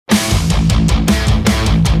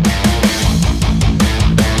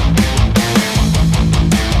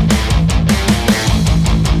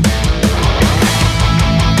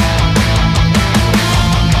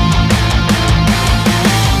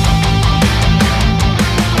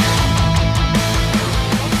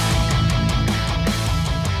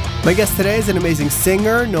My guest today is an amazing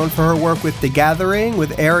singer known for her work with The Gathering,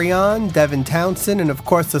 with Ayreon, Devin Townsend, and of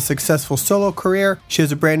course a successful solo career. She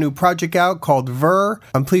has a brand new project out called VUUR.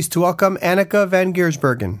 I'm pleased to welcome Anneke van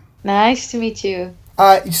Giersbergen. Nice to meet you.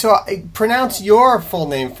 So pronounce your full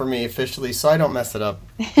name for me officially so I don't mess it up.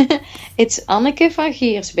 It's Anneke van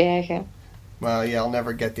Giersbergen. Well, yeah, I'll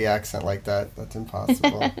never get the accent like that. That's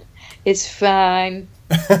impossible. It's fine.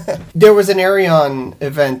 There was an Ayreon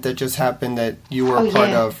event that just happened that you were a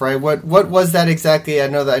part of, right? What was that exactly? I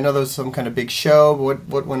know there was some kind of big show.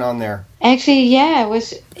 What went on there? Actually, yeah, it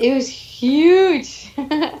was huge.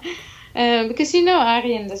 Because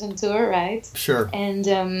Ayreon doesn't tour, right? Sure.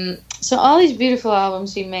 And so all these beautiful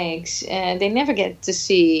albums he makes, they never get to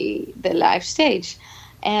see the live stage.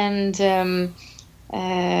 And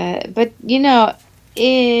but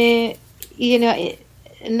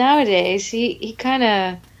nowadays he kind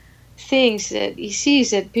of thinks that he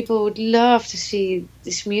sees that people would love to see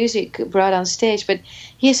this music brought on stage, but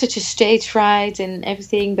he has such a stage fright and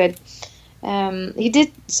everything. But he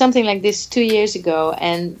did something like this 2 years ago,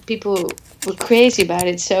 and people were crazy about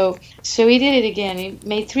it. So he did it again. He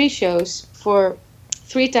made 3 shows for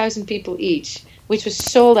 3,000 people each, which was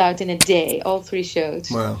sold out in a day. All 3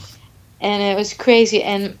 shows. Wow. And it was crazy.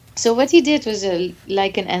 And so what he did was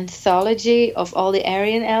like an anthology of all the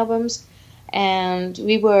Ayreon albums. And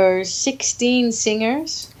we were 16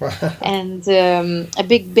 singers and a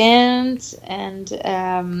big band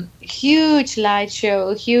and huge light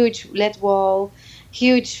show, huge LED wall,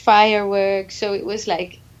 huge fireworks. So it was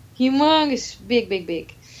like humongous,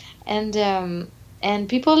 big. And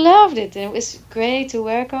people loved it. And it was great to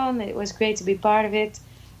work on. It was great to be part of it.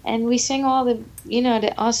 And we sang all the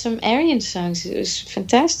awesome Ayreon songs. It was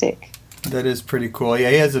fantastic. That is pretty cool. Yeah,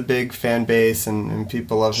 he has a big fan base and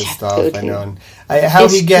people love his stuff. Totally. I know. And how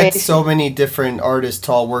he gets so many different artists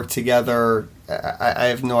to all work together, I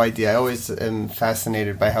have no idea. I always am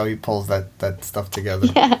fascinated by how he pulls that stuff together.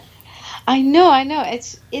 Yeah, I know.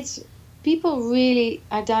 It's people really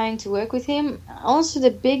are dying to work with him. Also, the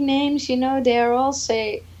big names, they're all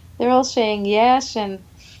saying yes, and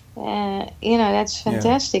that's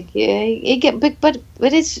fantastic. Yeah, but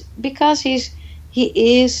it's because he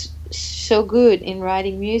is so good in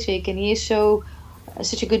writing music, and he is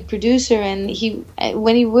such a good producer. And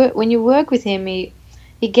when you work with him, he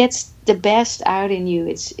gets the best out in you.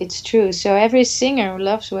 It's true. So every singer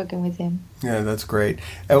loves working with him. Yeah, that's great.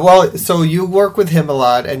 Well, so you work with him a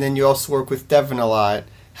lot, and then you also work with Devin a lot.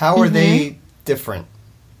 How are they different,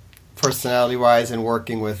 personality-wise, and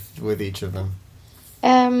working with each of them?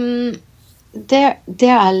 There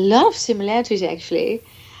are a lot of similarities actually,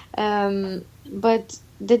 but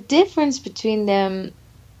the difference between them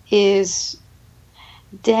is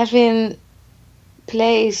Devin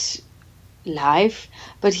plays live,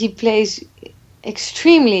 but he plays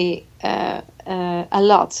extremely a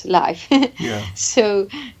lot live. Yeah. So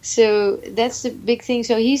that's the big thing.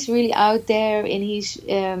 So he's really out there, and he's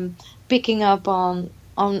picking up on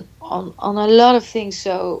a lot of things.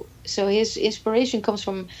 So his inspiration comes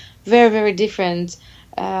from very, very different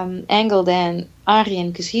angle than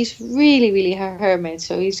Ayreon, because he's really, really a hermit.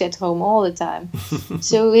 So he's at home all the time.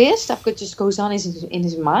 So his stuff just goes on in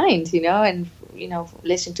his mind, and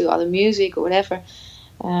listening to other music or whatever.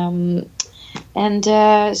 So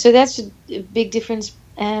that's a big difference.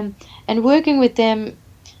 And working with them,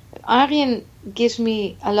 Ayreon gives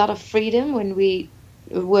me a lot of freedom when we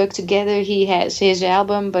work together. He has his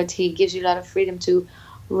album, but he gives you a lot of freedom to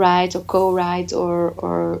write or co-write or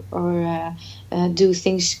do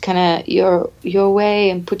things kind of your way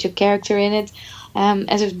and put your character in it.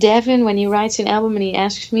 As of Devin, when he writes an album and he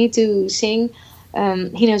asks me to sing,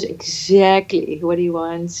 he knows exactly what he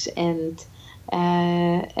wants,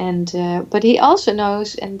 but he also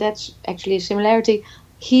knows, and that's actually a similarity,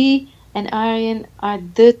 he and Ayreon are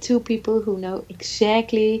the 2 people who know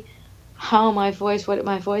exactly what my voice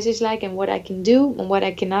is like, and what I can do and what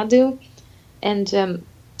I cannot do. And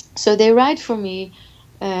so they write for me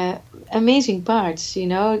amazing parts,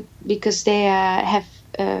 because they have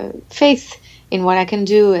faith in what I can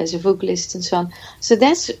do as a vocalist and so on. So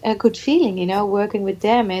that's a good feeling, working with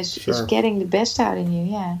them is getting the best out in you,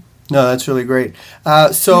 yeah. No, that's really great.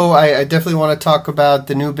 So I definitely want to talk about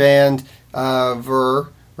the new band, VUUR,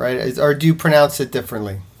 right? Or do you pronounce it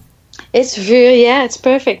differently? It's VUUR, yeah, it's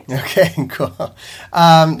perfect. Okay, cool.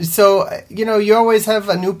 So, you always have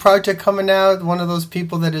a new project coming out, one of those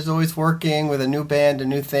people that is always working with a new band, a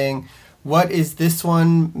new thing. What is this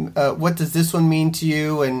one? What does this one mean to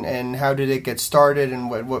you, and how did it get started, and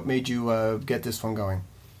what made you get this one going?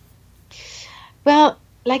 Well,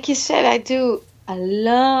 like you said, I do a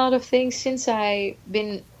lot of things since I've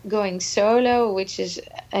been going solo, which is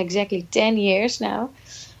exactly 10 years now,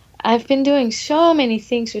 I've been doing so many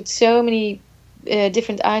things with so many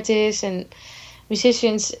different artists and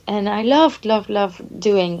musicians, and I love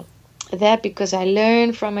doing that because I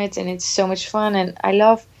learn from it and it's so much fun, and I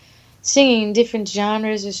love singing in different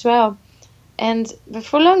genres as well. But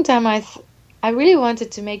for a long time, I really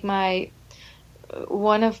wanted to make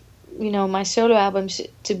one of my solo albums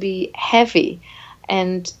to be heavy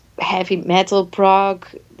and heavy metal, prog,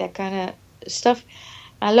 that kind of stuff.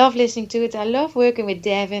 I love listening to it. I love working with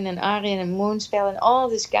Devin and Ayreon and Moonspell and all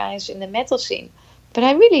these guys in the metal scene. But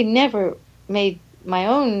I really never made my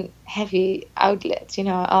own heavy outlet,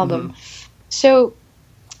 album. Mm-hmm. So,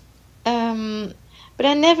 but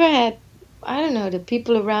I never had, I don't know, the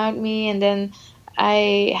people around me. And then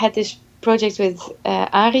I had this project with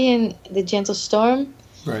Ayreon, The Gentle Storm.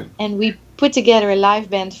 Right. And we put together a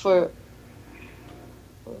live band for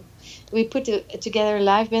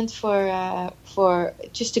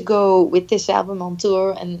just to go with this album on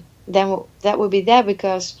tour, and then that would be that,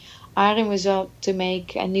 because Ayreon was up to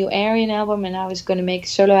make a new Ayreon album, and I was going to make a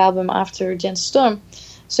solo album after Gentle Storm.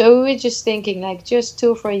 So we were just thinking, like, just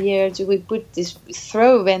tour for a year. Do we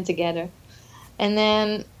throw a band together? And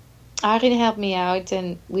then Ayreon helped me out,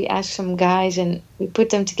 and we asked some guys, and we put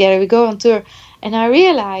them together. We go on tour, and I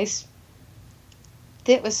realized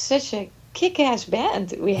that was such a kick-ass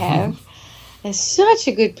band we have. And such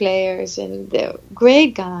a good players, and they're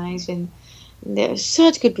great guys, and they're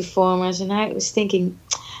such good performers. And I was thinking,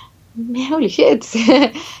 holy shit,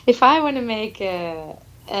 if I want to make a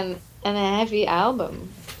heavy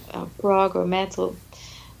album, prog or metal,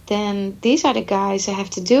 then these are the guys I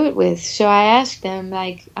have to do it with. So I asked them,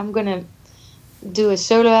 like, I'm gonna do a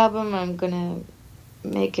solo album, I'm gonna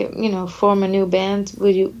make it, form a new band. Do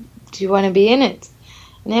you want to be in it?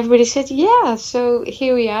 And everybody said, yeah. So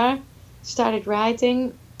here we are. Started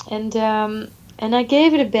writing, and I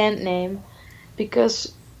gave it a band name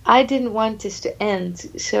because I didn't want this to end.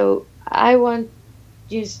 So I want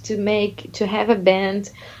just to have a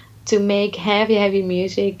band to make heavy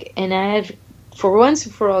music, and I have, for once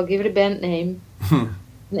and for all, give it a band name. And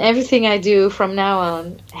everything I do from now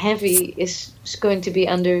on, heavy, is going to be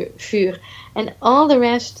under VUUR, and all the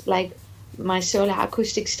rest, like my solo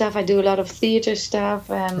acoustic stuff, I do a lot of theater stuff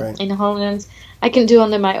right. In Holland, I can do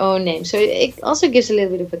under my own name. So it also gives a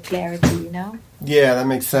little bit of a clarity, Yeah, that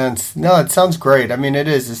makes sense. No, it sounds great. I mean, it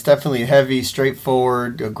is. It's definitely heavy,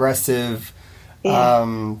 straightforward, aggressive,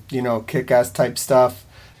 kick-ass type stuff.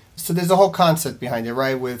 So there's a whole concept behind it,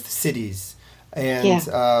 right, with cities. And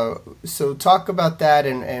so talk about that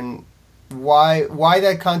and why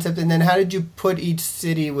that concept, and then how did you put each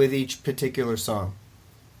city with each particular song?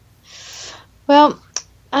 Well,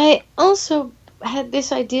 I also had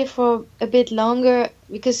this idea for a bit longer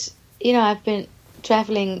because, I've been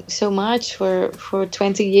traveling so much for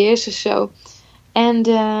 20 years or so. And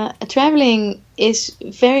traveling is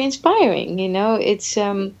very inspiring, It's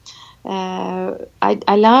I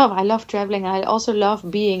love traveling. I also love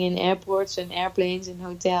being in airports and airplanes and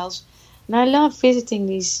hotels. And I love visiting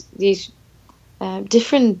these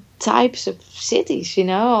different types of cities,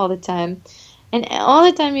 all the time. And all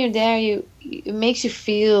the time you're there, it makes you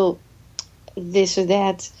feel this or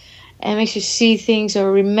that, and makes you see things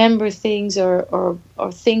or remember things or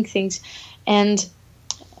think things. And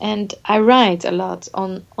I write a lot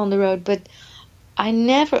on the road, but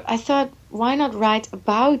I thought, why not write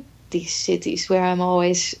about these cities where I'm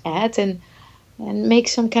always at and make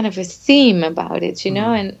some kind of a theme about it,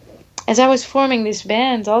 And as I was forming this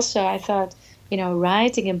band also, I thought,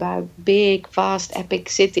 writing about big, vast, epic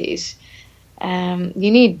cities,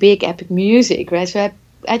 you need big epic music, right? So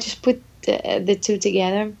I just put the two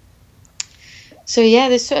together. So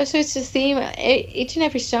yeah, so it's a theme. Each and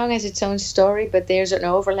every song has its own story, but there's an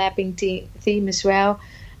overlapping theme as well.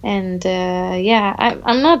 And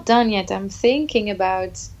I'm not done yet. I'm thinking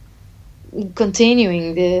about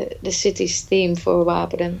continuing the city's theme for a while,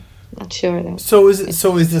 but I'm not sure though. So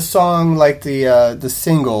is the song like the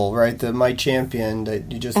single, right? The My Champion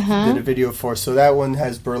that you just did a video for. So that one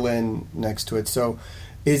has Berlin next to it. So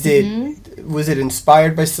is it was it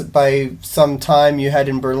inspired by some time you had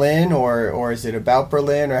in Berlin, or is it about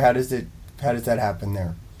Berlin, or how does that happen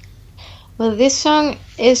there? Well, this song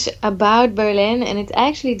is about Berlin, and it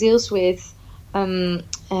actually deals with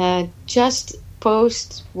just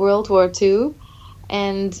post World War II.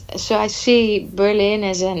 And so I see Berlin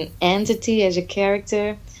as an entity, as a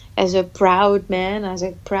character, as a proud man, as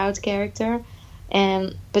a proud character.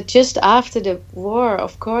 But just after the war,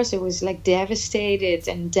 of course, it was like devastated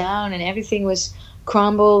and down, and everything was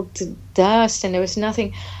crumbled to dust, and there was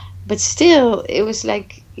nothing. But still, it was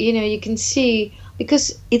like, you can see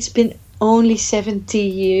because it's been only 70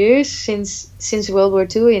 years since World War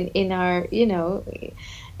II in our,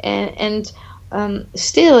 and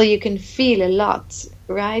still you can feel a lot,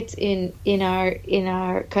 right, in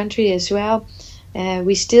our country as well.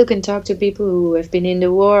 We still can talk to people who have been in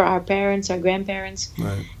the war, our parents, our grandparents,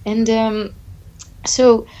 right. And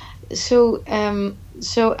so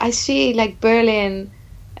I see like Berlin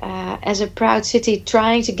as a proud city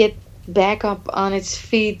trying to get back up on its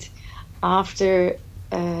feet after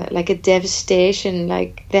like a devastation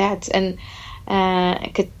like that, and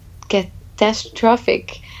a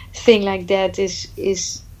catastrophic thing like that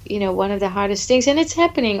is one of the hardest things, and it's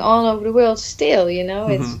happening all over the world still.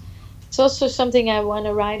 It's also something I want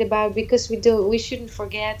to write about, because we shouldn't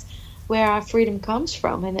forget where our freedom comes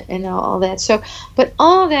from, and all that. So, but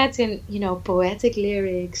all that in poetic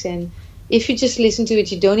lyrics, and if you just listen to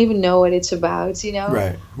it, you don't even know what it's about.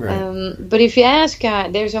 Right. But if you ask,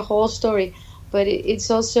 there's a whole story. But it's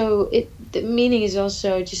also the meaning is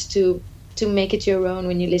also just to make it your own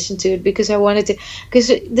when you listen to it, because I wanted to. Because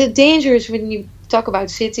the danger is when you talk about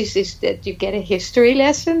cities is that you get a history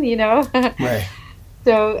lesson, Right.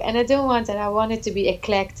 So, and I don't want that. I want it to be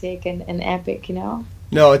eclectic and epic,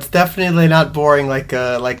 No, it's definitely not boring like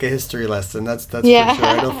a history lesson. That's Yeah. for sure.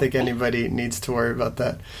 I don't think anybody needs to worry about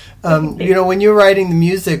that. When you're writing the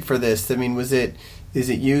music for this, I mean, is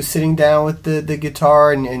it you sitting down with the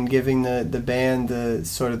guitar and giving the band the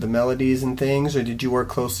sort of the melodies and things, or did you work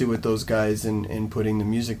closely with those guys in putting the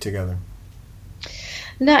music together?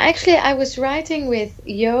 No, actually, I was writing with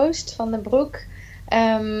Joost van den Broek.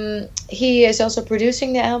 He is also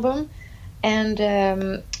producing the album, and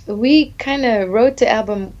we kind of wrote the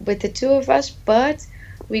album with the two of us, but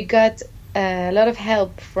we got a lot of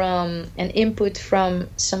help from and input from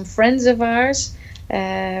some friends of ours.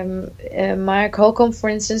 Mark Holcomb, for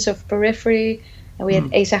instance, of Periphery, and we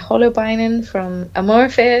had Asa Holopainen from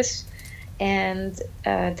Amorphis, and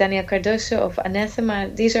Daniel Cardoso of Anathema.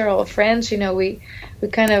 These are all friends. We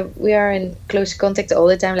are in close contact all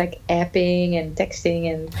the time, like apping and texting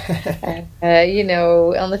and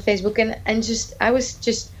on the Facebook, and I was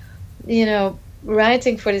just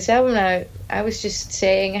writing for this album now. I was just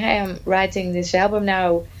saying, hey, I'm writing this album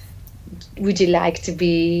now. Would you like to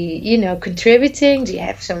be, contributing? Do you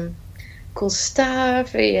have some cool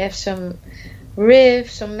stuff? Do you have some riffs,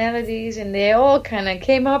 some melodies? And they all kind of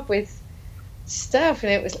came up with stuff,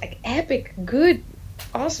 and it was like epic, good,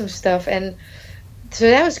 awesome stuff. And so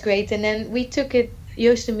that was great. And then we took it,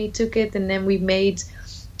 Joost and me took it, and then we made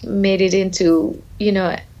it into,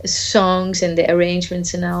 songs and the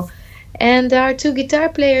arrangements and all. And our two guitar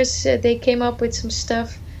players, they came up with some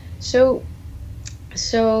stuff.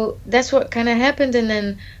 So that's what kind of happened, and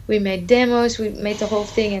then we made demos, we made the whole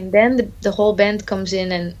thing, and then the whole band comes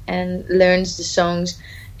in and learns the songs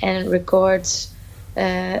and record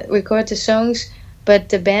the songs. But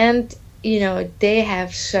the band, they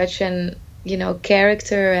have such an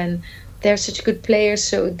character, and they're such good players,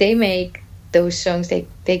 so they make those songs. They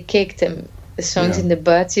kicked the songs in the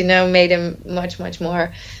butt, made them much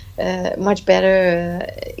more, much better,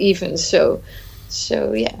 even. So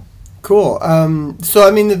yeah. Cool. So, I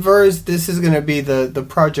mean, the VUUR, this is going to be the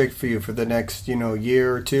project for you for the next,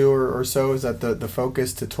 year or two or so. Is that the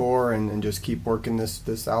focus, to tour and just keep working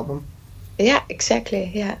this album? Yeah, exactly.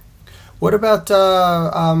 Yeah. What about,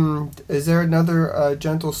 is there another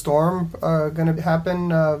Gentle Storm going to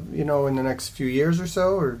happen, in the next few years or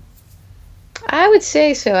so? Or? I would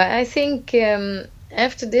say so. I think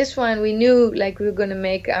after this one, we knew like we were going to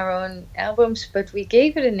make our own albums, but we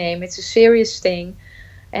gave it a name. It's a serious thing.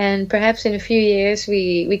 And perhaps in a few years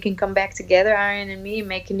we can come back together, Ayreon and me, and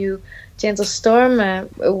make a new Gentle Storm.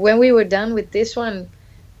 When we were done with this one,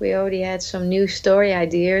 we already had some new story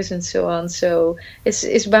ideas and so on. So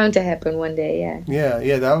it's bound to happen one day, yeah.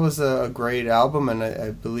 Yeah, that was a great album, and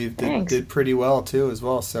I believe did pretty well too as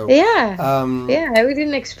well. So yeah, we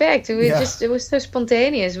didn't expect. It was so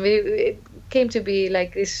spontaneous. It came to be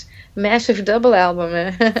like this massive double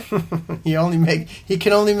album. He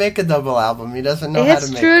can only make a double album. He doesn't know how to make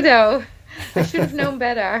it. It's true though. I should have known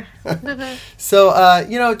better. So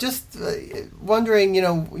just wondering,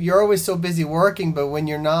 you're always so busy working, but when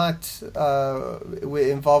you're not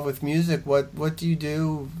involved with music, what do you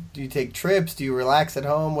do? Do you take trips? Do you relax at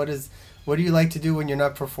home? What do you like to do when you're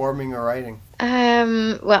not performing or writing?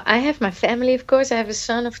 Well, I have my family, of course. I have a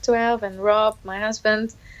son of 12 and Rob, my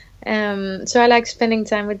husband. So I like spending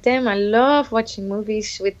time with them. I love watching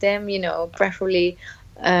movies with them, preferably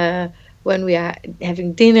when we are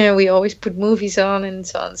having dinner, we always put movies on and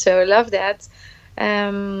so on. So I love that.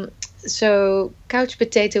 So couch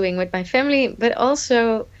potatoing with my family, but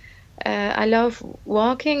also I love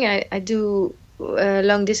walking. I do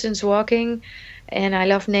long distance walking, and I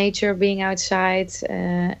love nature, being outside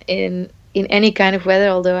in any kind of weather.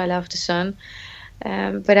 Although I love the sun,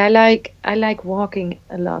 but I like walking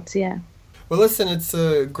a lot. Yeah. Well, listen, it's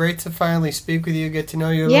great to finally speak with you, get to know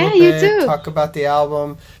you a Yeah, little you bit, too. talk about the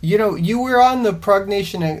album. You know, you were on the Prog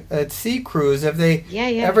Nation at Sea cruise. Have they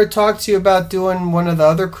ever talked to you about doing one of the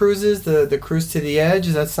other cruises, the Cruise to the Edge?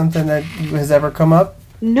 Is that something that has ever come up?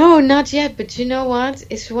 No, not yet. But you know what?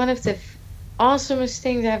 It's one of the awesomest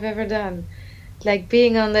things I've ever done. Like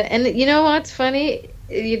being on the... And you know what's funny?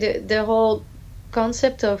 The whole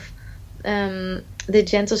concept of the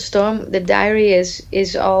Gentle Storm, the diary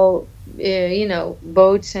is all...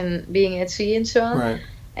 boats and being at sea and so on. Right.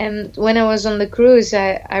 And when I was on the cruise,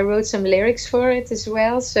 I wrote some lyrics for it as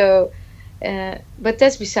well. So, but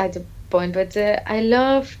that's beside the point. But I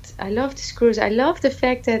loved this cruise. I love the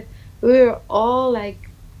fact that we were all like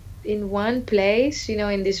in one place,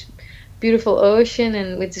 in this beautiful ocean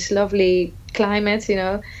and with this lovely climate,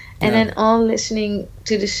 and then all listening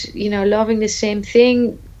to this, loving the same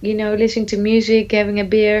thing, listening to music, having a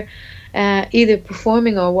beer. Either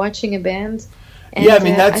performing or watching a band. And,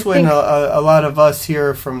 that's when a lot of us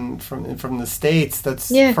here from the States, that's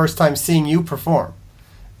the first time seeing you perform.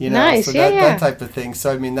 Nice, so that type of thing.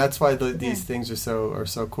 So that's why these things are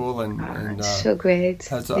so cool and so great.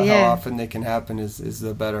 How often they can happen is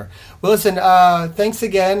the better. Well, listen, thanks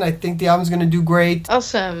again. I think the album's going to do great.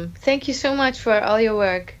 Awesome. Thank you so much for all your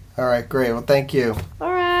work. All right, great. Well, thank you.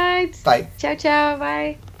 All right. Bye. Ciao, ciao.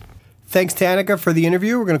 Bye. Thanks to Anneke for the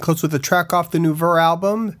interview. We're going to close with a track off the new VUUR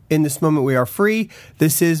album, In This Moment We Are Free.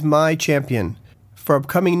 This is My Champion. For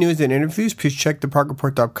upcoming news and interviews, please check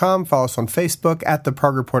theprogreport.com, follow us on Facebook, @The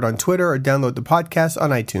Prog Report on Twitter, or download the podcast on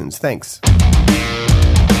iTunes. Thanks.